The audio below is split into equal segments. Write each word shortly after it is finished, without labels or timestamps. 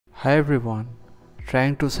Hi everyone,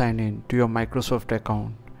 trying to sign in to your Microsoft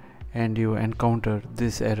account and you encounter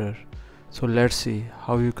this error. So let's see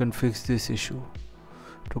how you can fix this issue.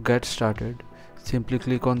 To get started, simply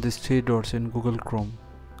click on these three dots in Google Chrome.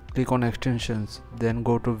 Click on extensions, then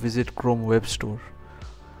go to visit Chrome Web Store.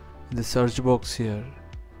 In the search box here,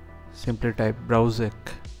 simply type browsec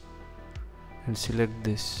and select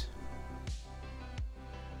this.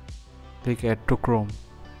 Click add to Chrome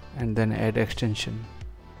and then add extension.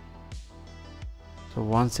 So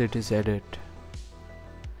once it is added,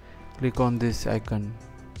 click on this icon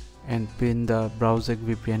and pin the browsec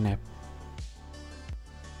VPN app.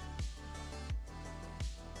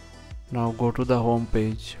 Now go to the home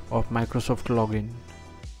page of Microsoft Login.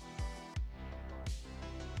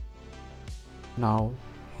 Now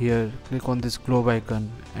here click on this globe icon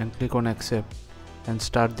and click on accept and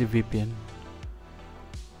start the VPN.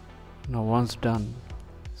 Now once done,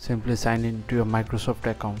 simply sign in to your Microsoft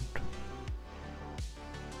account.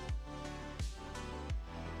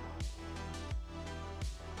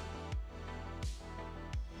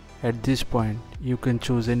 At this point, you can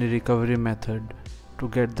choose any recovery method to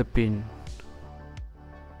get the PIN.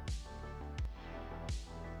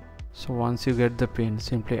 So once you get the PIN,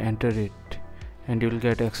 simply enter it and you will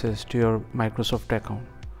get access to your Microsoft account.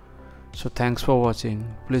 So thanks for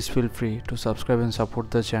watching. Please feel free to subscribe and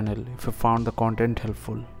support the channel if you found the content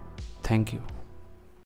helpful. Thank you.